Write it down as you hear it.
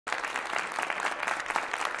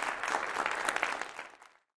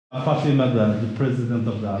Fatima, the president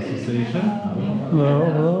of the association. Hello,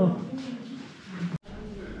 hello.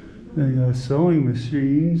 They got sewing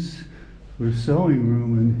machines or sewing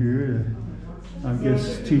room in here to, I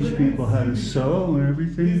guess, teach people how to sew and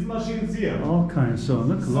everything. These machines here. All kinds of sewing.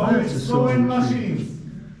 Look, lots of sewing machines.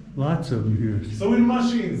 Lots of them here. Sewing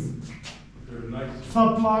machines.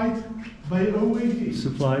 Supplied by OAT.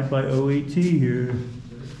 Supplied by OAT here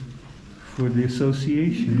for the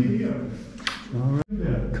association. All right.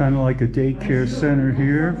 Kind of like a daycare center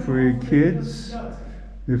here for your kids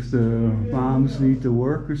if the moms need to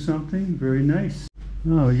work or something. Very nice.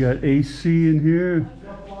 Oh, we got AC in here.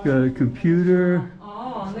 Got a computer.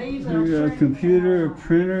 You got a computer, a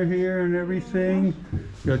printer here and everything.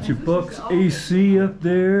 Got your books, AC up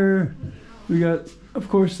there. We got, of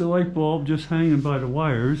course, the light bulb just hanging by the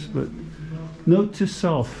wires, but note to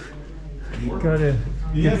self, gotta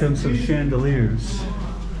get them some chandeliers.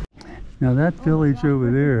 Now that village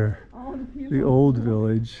over there, the old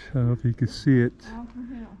village, I don't know if you can see it,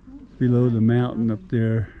 below the mountain up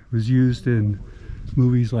there, was used in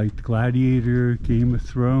movies like Gladiator, Game of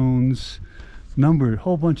Thrones,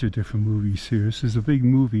 whole bunch of different movies here. This is a big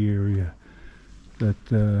movie area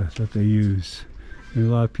that they use. There's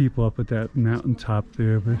a lot of people up at that mountaintop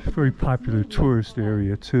there, but it's a very popular tourist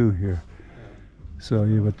area too here. So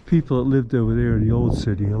yeah, but the people that lived over there in the old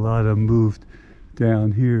city, a lot of them moved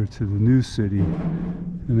down here to the new city,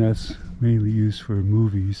 and that's mainly used for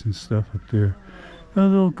movies and stuff up there. A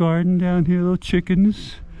little garden down here, little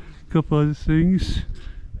chickens, a couple other things.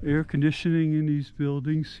 Air conditioning in these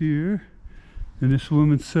buildings here. And this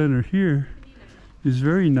women's center here is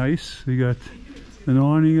very nice. We got an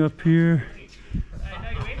awning up here.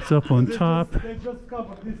 It's up on top.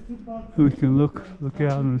 We can look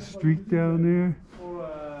out on the street down there.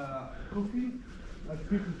 Coffee,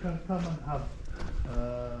 people can come and have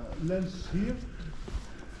lunch here.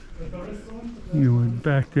 You went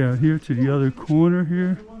back down here to the other corner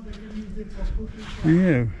here.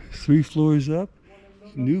 Yeah, 3 floors up.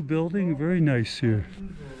 New building, very nice here.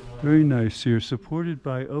 Very nice here. Supported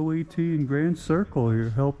by OAT and Grand Circle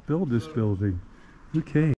here. Helped build this building.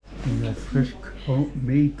 Okay. We got fresh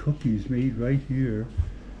made cookies made right here.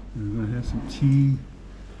 And we're gonna have some tea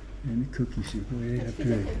and the cookies here. Boy, they have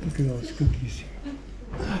great. Look at all these cookies here.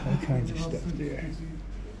 All kinds of stuff there.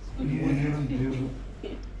 Yeah.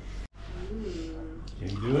 Can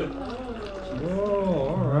you do it?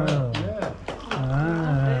 Oh, alright. Yeah.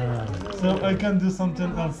 Ah. So I can do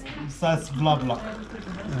something else besides blah blah.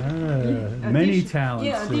 Many talents.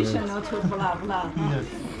 Yeah, additional to blah blah. Yes.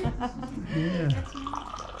 Yeah.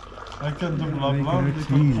 I can do blah blah. We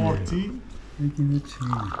can pour tea. Making the tea.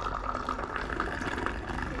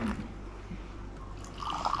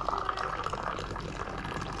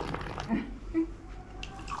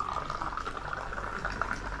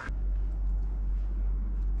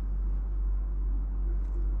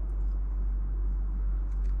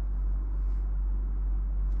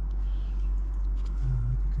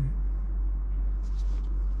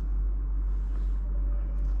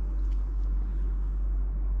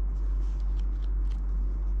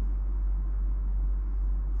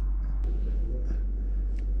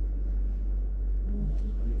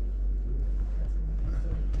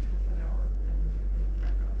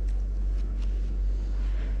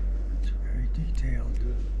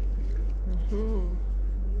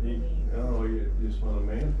 Oh, you just want a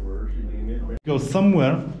man first. You need Go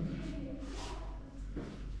somewhere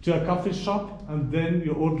to a coffee shop, and then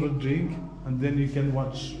you order a drink, and then you can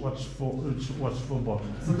watch football.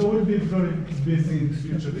 So that will be very busy in the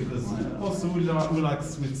future because also we like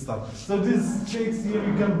sweet stuff. So these cakes here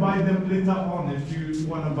you can buy them later on if you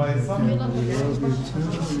want to buy some.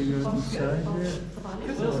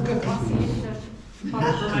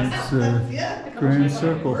 It's Grand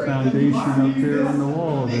Circle Foundation up there on the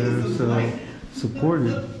wall there, so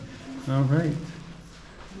supported. All right,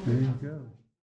 there you go.